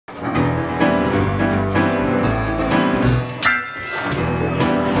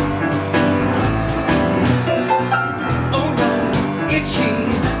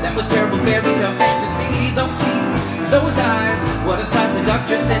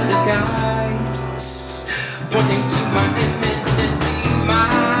in disguise, pointing to my imminent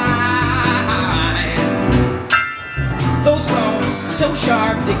demise. Those claws so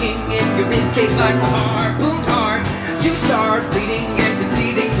sharp, digging in your ribcage like a harpooned heart. You start bleeding and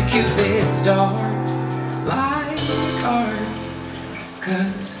conceding to Cupid's dart like art.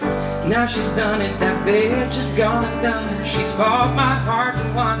 'Cause now she's done it, that bitch is gone and done it. She's fought my heart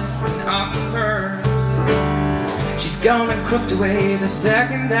and won it, and I'm hers. She's gone and crooked away the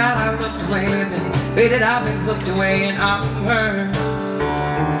second that I looked away, and then baited I've been hooked away, and I'm hers.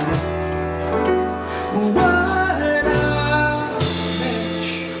 What a bitch.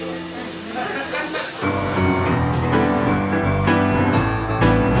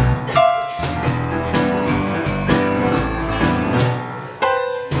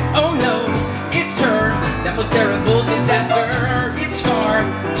 Oh no, it's her, that most terrible disaster. It's far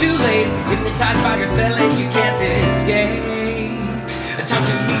too late, hypnotized by your spell and you can't escape. Time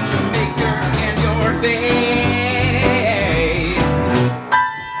to meet your maker and your fate.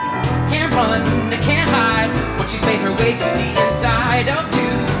 Can't run, can't hide, but she's made her way to the inside of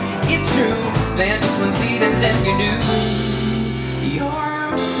you. It's true, plant just one seed and then you knew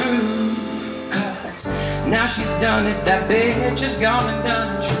you're through. 'Cause now she's done it, that bitch is gone and done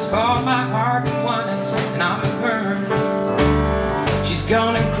it. She's fought my heart and won it, and I'm hers. She's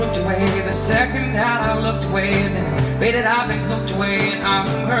gone and crooked away the second that I looked away, and then baited I've been hooked away, and I'm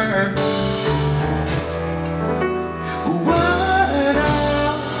her. What a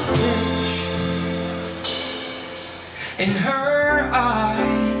bitch. In her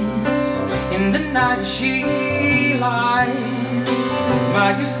eyes, in the night she lies by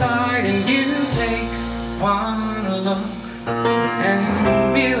your side, and you take one look and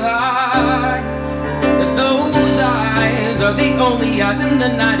realize that those eyes are the only eyes in the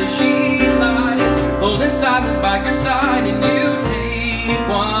night as she lies, holding silent by your side, and you take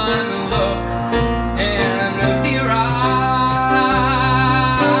one look and theorize.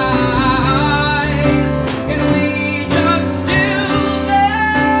 Can we just do that?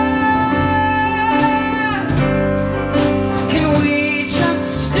 Can we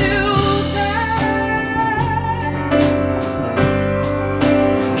just do that?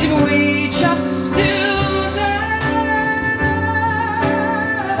 Can we just do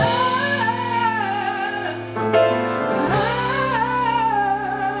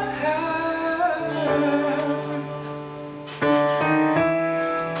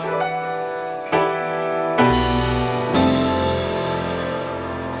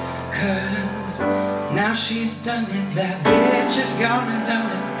now she's done it, that bitch is gone and done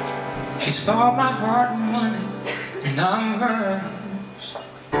it. She's fought my heart and won it, and I'm her.